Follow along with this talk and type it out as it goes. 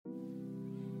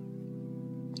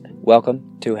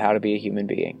Welcome to How to Be a Human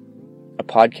Being, a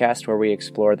podcast where we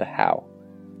explore the how.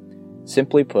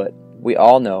 Simply put, we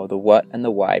all know the what and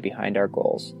the why behind our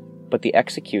goals, but the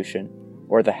execution,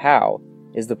 or the how,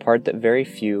 is the part that very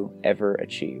few ever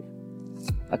achieve.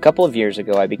 A couple of years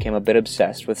ago, I became a bit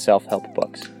obsessed with self-help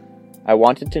books. I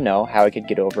wanted to know how I could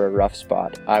get over a rough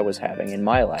spot I was having in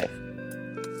my life.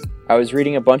 I was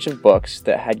reading a bunch of books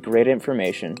that had great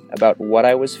information about what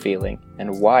I was feeling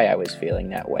and why I was feeling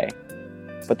that way,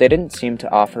 but they didn't seem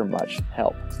to offer much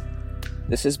help.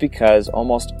 This is because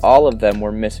almost all of them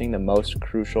were missing the most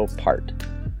crucial part,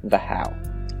 the how.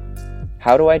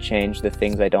 How do I change the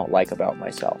things I don't like about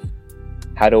myself?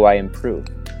 How do I improve?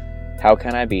 How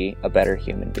can I be a better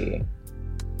human being?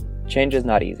 Change is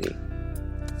not easy.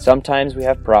 Sometimes we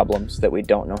have problems that we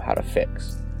don't know how to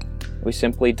fix. We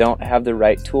simply don't have the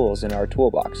right tools in our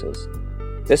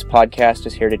toolboxes. This podcast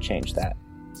is here to change that.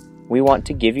 We want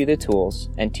to give you the tools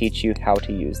and teach you how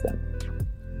to use them.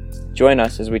 Join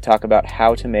us as we talk about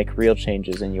how to make real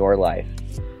changes in your life.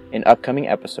 In upcoming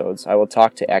episodes, I will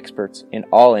talk to experts in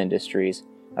all industries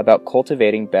about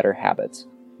cultivating better habits,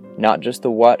 not just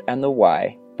the what and the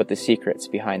why, but the secrets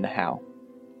behind the how.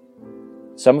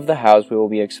 Some of the hows we will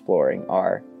be exploring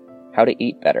are how to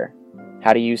eat better,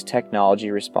 how to use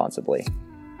technology responsibly,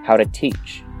 how to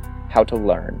teach, how to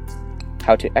learn,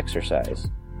 how to exercise,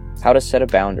 how to set a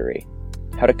boundary,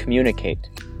 how to communicate,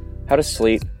 how to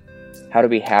sleep, how to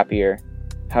be happier,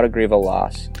 how to grieve a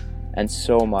loss, and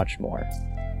so much more.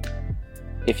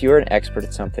 If you are an expert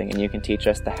at something and you can teach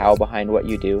us the how behind what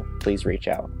you do, please reach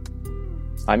out.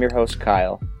 I'm your host,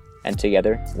 Kyle, and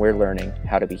together we're learning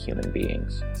how to be human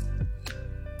beings.